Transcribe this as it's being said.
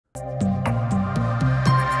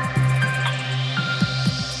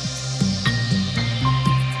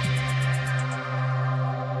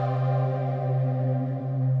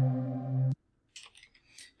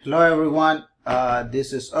Hello everyone,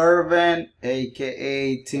 this is Irvin,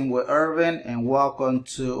 aka Team with Irvin, and welcome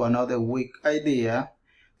to another week idea.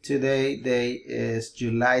 Today is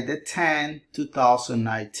July the 10th,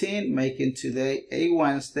 2019, making today a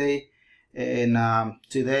Wednesday, and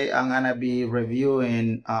today I'm gonna be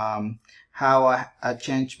reviewing how I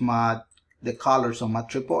changed the colors on my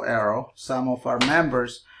triple arrow. Some of our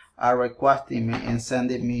members are requesting me and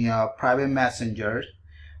sending me private messengers.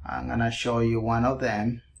 I'm gonna show you one of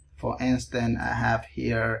them. For instance, I have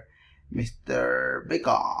here Mr.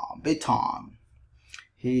 Biton.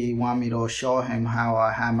 He want me to show him how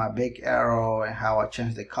I have my big arrow and how I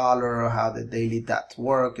change the color, how the daily dots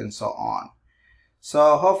work, and so on.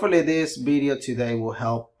 So hopefully this video today will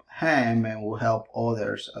help him and will help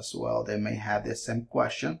others as well. They may have the same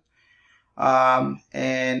question.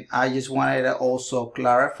 And I just wanted to also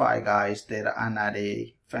clarify, guys, that I'm not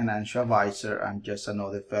a financial advisor. I'm just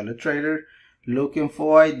another fellow trader looking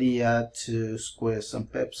for idea to squeeze some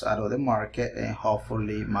pips out of the market, and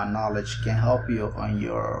hopefully my knowledge can help you on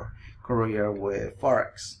your career with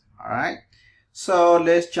Forex. All right, so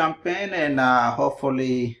let's jump in, and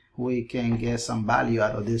hopefully we can get some value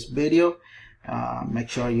out of this video. Make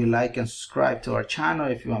sure you like and subscribe to our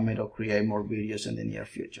channel if you want me to create more videos in the near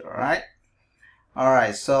future. All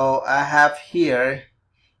right, so I have here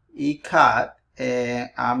ECAT,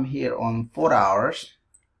 and I'm here on 4 hours.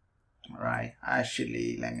 All right,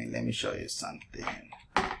 actually let me show you something.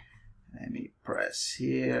 Let me press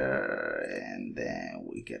here and then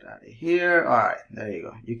we get out of here. All right, there you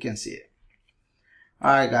go, you can see it.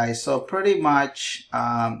 All right guys, so pretty much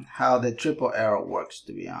how the triple arrow works,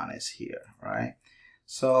 to be honest here, right?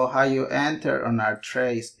 So how you enter on our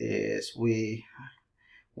trades is we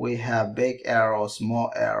have big arrow,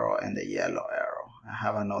 small arrow, and the yellow arrow. I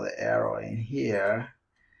have another arrow in here,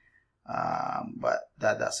 but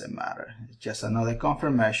that doesn't matter. It's just another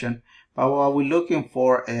confirmation. But what we're looking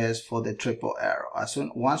for is for the triple arrow.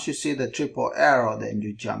 Once you see the triple arrow, then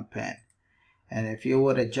you jump in. And if you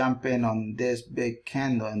were to jump in on this big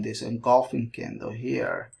candle and this engulfing candle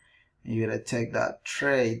here, you're gonna take that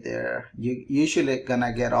trade there, you usually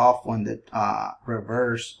gonna get off when the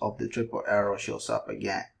reverse of the triple arrow shows up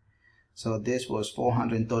again. So this was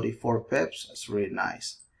 434 pips. That's really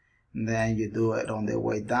nice. And then you do it on the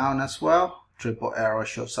way down as well. Triple arrow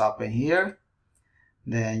shows up in here.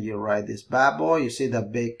 Then you write this bad boy. You see the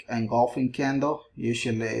big engulfing candle.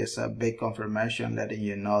 Usually it's a big confirmation letting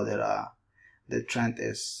you know that the trend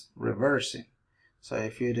is reversing. So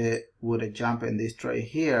if you would jump in this trade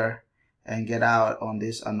here and get out on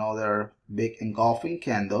this another big engulfing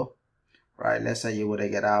candle, right? Let's say you would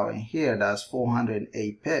get out in here. That's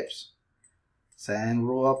 408 pips. Same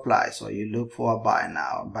rule applies. So you look for a buy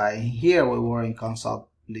now. By here we were in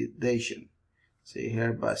consolidation. See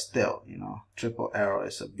here, but still, you know, triple arrow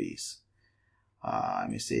is a beast. Let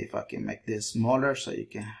me see if I can make this smaller so you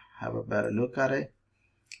can have a better look at it.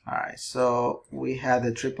 All right, so we have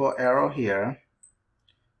the triple arrow here.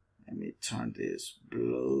 Let me turn this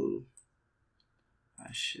blue.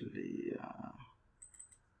 Actually,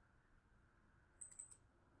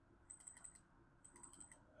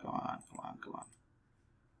 come on.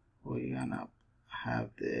 We're gonna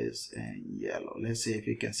have this in yellow. Let's see if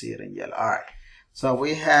you can see it in yellow. All right, so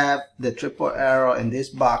we have the triple arrow in this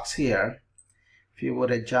box here. If you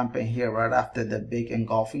would have jumped in here right after the big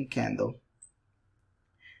engulfing candle,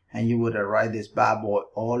 and you would have ride this bad boy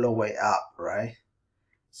all the way up, right?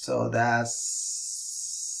 So that's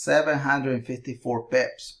 754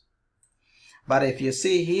 pips. But if you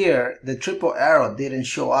see here, the triple arrow didn't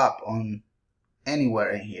show up on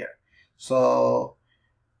anywhere in here. So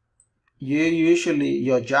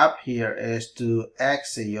your job here is to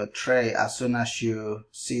exit your trade as soon as you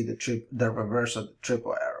see the reverse of the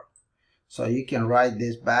triple arrow. So you can ride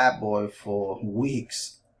this bad boy for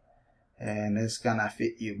weeks and it's gonna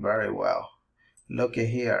fit you very well. Look at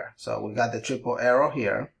here. So we got the triple arrow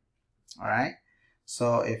here. All right,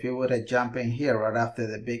 so if you were to jump in here right after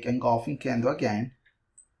the big engulfing candle again,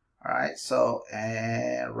 all right, so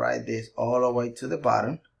and ride this all the way to the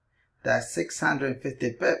bottom, that's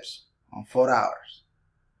 650 pips on 4 hours.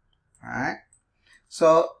 All right,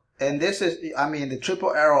 so and this is, I mean, the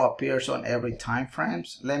triple arrow appears on every time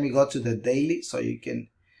frames. Let me go to the daily so you can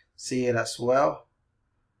see it as well.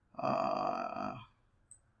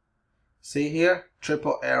 See here,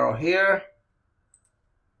 triple arrow here.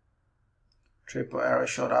 Triple arrow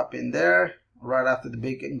showed up in there right after the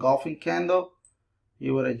big engulfing candle.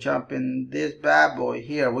 You would have jumped in this bad boy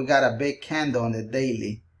here. We got a big candle on the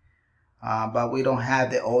daily, but we don't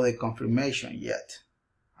have all the confirmation yet.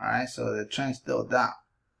 All right, so the trend's still down,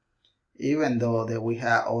 even though that we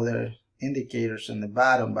have other indicators on the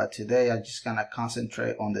bottom, but today I'm just gonna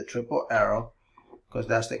concentrate on the triple arrow because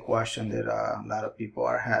that's the question that a lot of people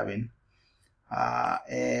are having.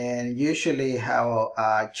 And usually how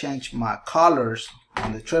I change my colors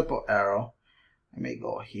on the triple arrow. Let me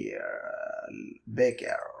go here, big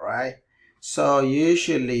arrow, right? So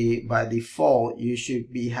usually by default you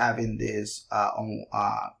should be having this on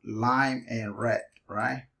lime and red,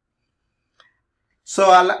 right? So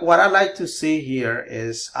what I like to see here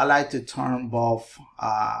is I like to turn both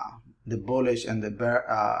the bullish and the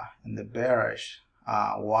bearish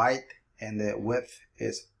white, and the width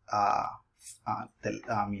is the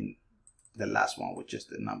last one, which is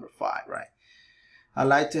the number 5, right? I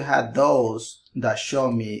like to have those that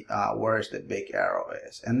show me where's the big arrow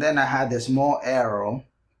is, and then I have the small arrow,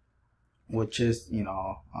 which is, you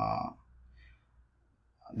know,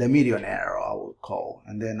 the median arrow I would call,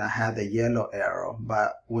 and then I have the yellow arrow.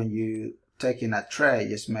 But when you taking a trade,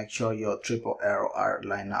 just make sure your triple arrow are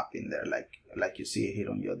lined up in there, like you see here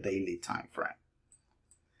on your daily time frame.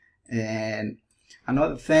 And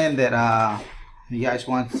another thing that you guys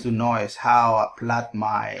want to know is how I plot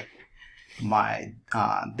my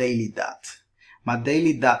daily dot. My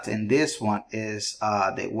daily dot in this one is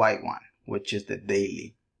the white one, which is the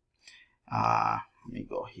daily. Let me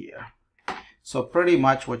go here. So pretty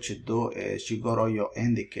much what you do is you go to your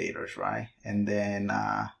indicators, right? And then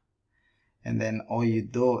all you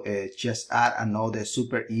do is just add another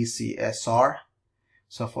super easy SR.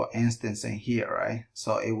 So for instance in here, right?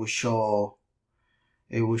 So it will show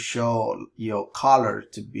your color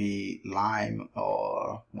to be lime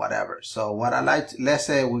or whatever. So what I like to, let's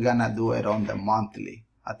say we're gonna do it on the monthly.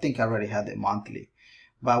 I think I already had the monthly,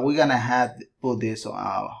 but we're gonna put this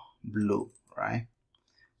on blue, right?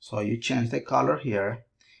 So you change the color here.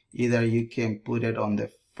 Either you can put it on the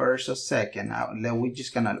first or second. We're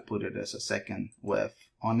just gonna put it as a second width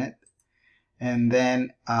on it. And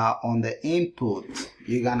then on the input,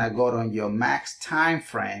 you're gonna go on your max time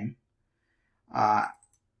frame.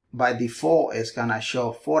 By default, it's gonna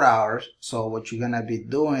show 4 hours. So what you're gonna be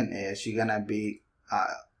doing is you're gonna be,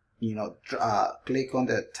 click on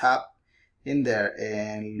the top in there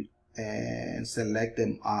and select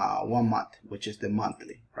the 1 month, which is the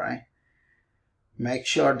monthly, right? Make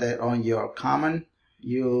sure that on your common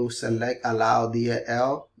you select allow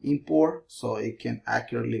DL import so it can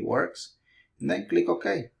accurately works, and then click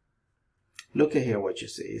OK. Look at here what you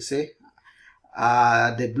see. You see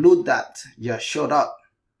the blue dot just showed up.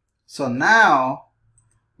 So now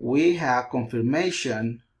we have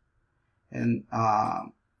confirmation, and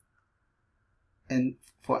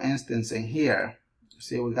for instance in here,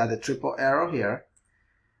 see we got the triple arrow here,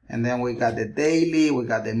 and then we got the daily, we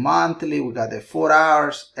got the monthly, we got the 4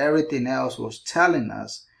 hours. Everything else was telling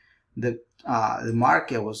us that the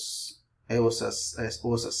market was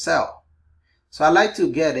a sell. So I like to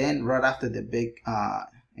get in right after the big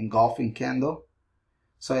engulfing candle.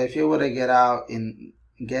 So if you were to get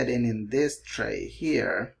in this trade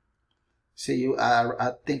here, see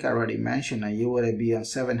I think I already mentioned that you would be on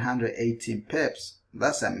 718 pips.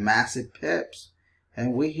 That's a massive pips.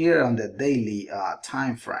 And we're here on the daily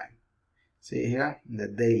time frame. See here, the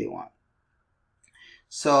daily one.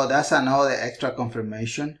 So that's another extra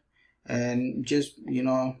confirmation. And just, you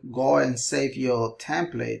know, go and save your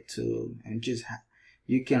template and just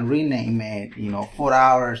you can rename it, you know, 4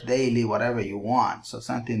 hours daily, whatever you want. So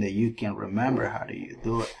something that you can remember how do you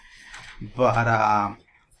do it. But I'm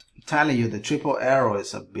telling you, the triple arrow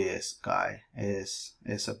is a beast, guy. It's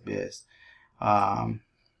a beast. Let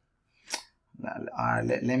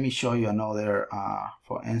me show you another,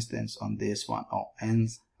 for instance, on this one,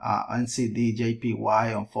 NCD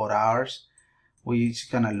JPY on 4 hours. We're just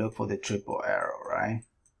gonna look for the triple arrow, right?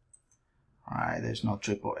 All right, there's no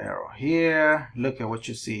triple arrow here. Look at what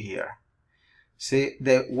you see here. See,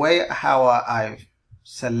 the way how I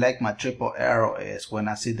select my triple arrow is when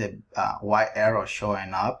I see the white arrow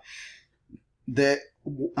showing up. The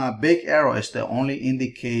big arrow is the only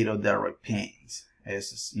indicator that repeats.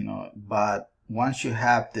 It's, you know, but once you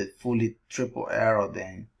have the fully triple arrow,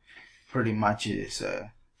 then pretty much it's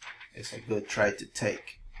a good trade to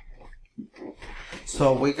take.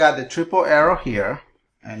 So we got the triple arrow here,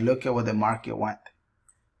 and look at where the market went.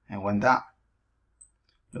 And went down.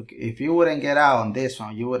 Look, if you wouldn't get out on this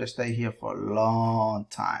one, you would have stayed here for a long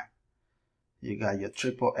time. You got your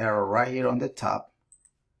triple arrow right here on the top.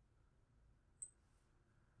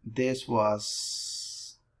 This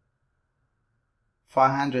was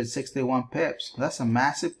 561 pips. That's a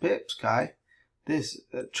massive pips, guy. This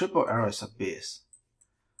triple arrow is a beast.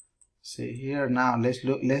 See here now, let's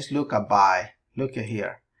look at buy. Look at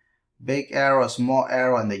here. Big arrow, small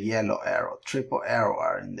arrow, and the yellow arrow. Triple arrow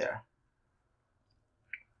are in there.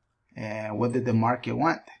 And what did the market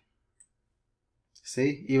want?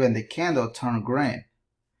 See, even the candle turned green.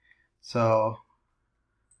 So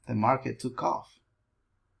the market took off.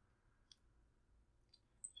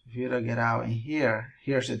 If you don't get out in here,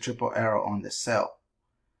 here's a triple arrow on the sell.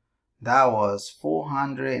 That was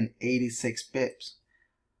 486 pips.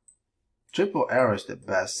 Triple arrow is the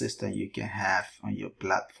best system you can have on your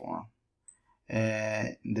platform.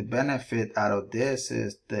 And the benefit out of this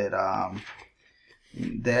is that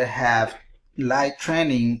they have live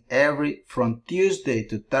training from Tuesday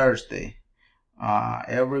to Thursday,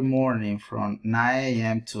 every morning from 9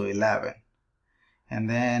 a.m. to 11. And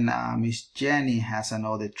then Miss Jenny has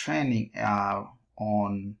another training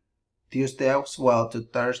on Tuesday as well to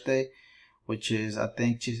Thursday, which is, I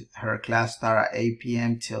think her class starts at 8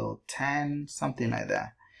 p.m. till 10, something like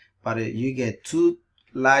that. But you get 2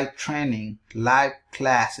 live training, live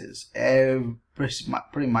classes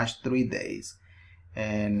pretty much 3 days.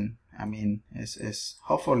 And I mean, it's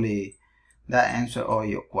hopefully that answer all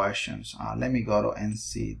your questions. Let me go to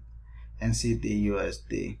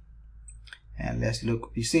NZD/USD. And let's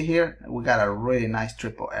look. You see here, we got a really nice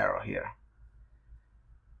triple arrow here.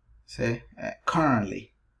 See,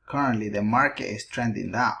 currently the market is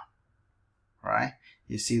trending down, right?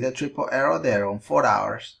 You see the triple arrow there on 4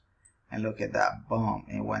 hours, and look at that, boom,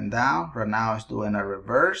 it went down. Right now it's doing a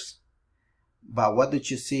reverse. But what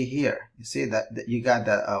did you see here? You see that you got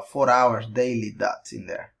the 4 hours daily dots in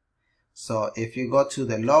there. So if you go to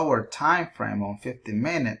the lower time frame on 50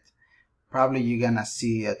 minutes, probably you're gonna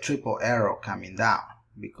see a triple arrow coming down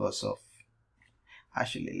because of,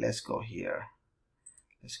 actually let's go here,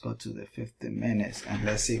 let's go to the 50 minutes and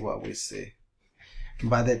let's see what we see.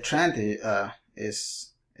 But the trend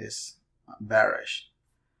is bearish.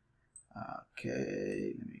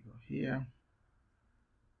 Okay, let me go here.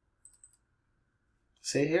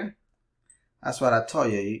 See here, that's what I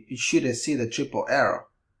told you. You shouldn't see the triple arrow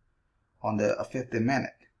on the 50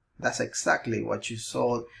 minute. That's exactly what you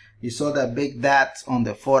saw. You saw that big dot on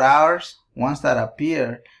the 4 hours. Once that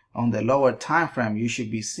appeared on the lower time frame, you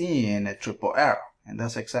should be seeing a triple arrow, and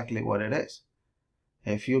that's exactly what it is.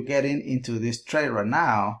 If you're getting into this trade right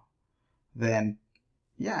now, then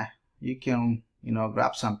yeah, you can, you know,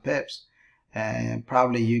 grab some pips, and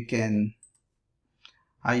probably you can.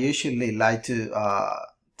 I usually like to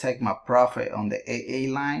take my profit on the AA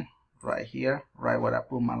line right here, right where I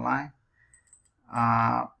put my line.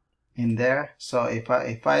 In there. So if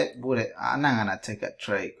I would, I'm not gonna take a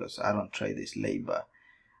trade because I don't trade this late, but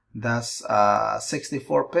that's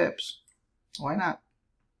 64 pips. Why not?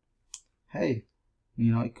 Hey,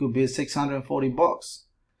 you know, it could be 640 bucks.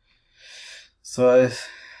 So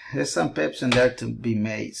there's some pips in there to be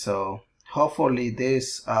made. So hopefully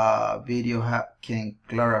this video can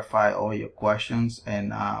clarify all your questions,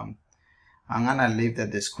 and I'm gonna leave the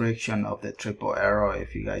description of the triple arrow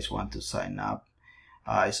if you guys want to sign up.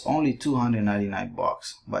 It's only 299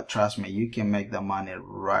 bucks, but trust me, you can make the money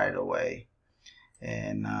right away.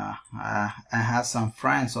 And I had some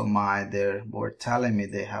friends of mine there were telling me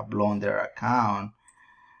they have blown their account,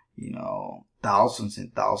 you know, thousands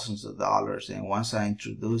and thousands of dollars. And once I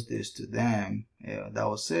introduced this to them, yeah, that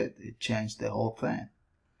was it. It changed the whole thing.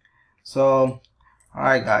 So, all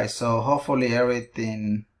right, guys. So hopefully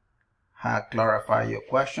everything had clarified your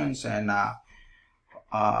questions, and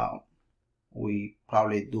we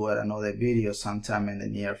probably do another video sometime in the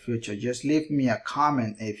near future. Just leave me a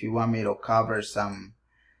comment if you want me to cover some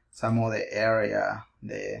other area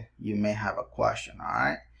that you may have a question. All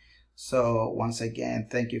right, so once again,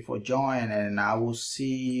 thank you for joining, and I will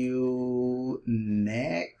see you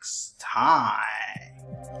next time.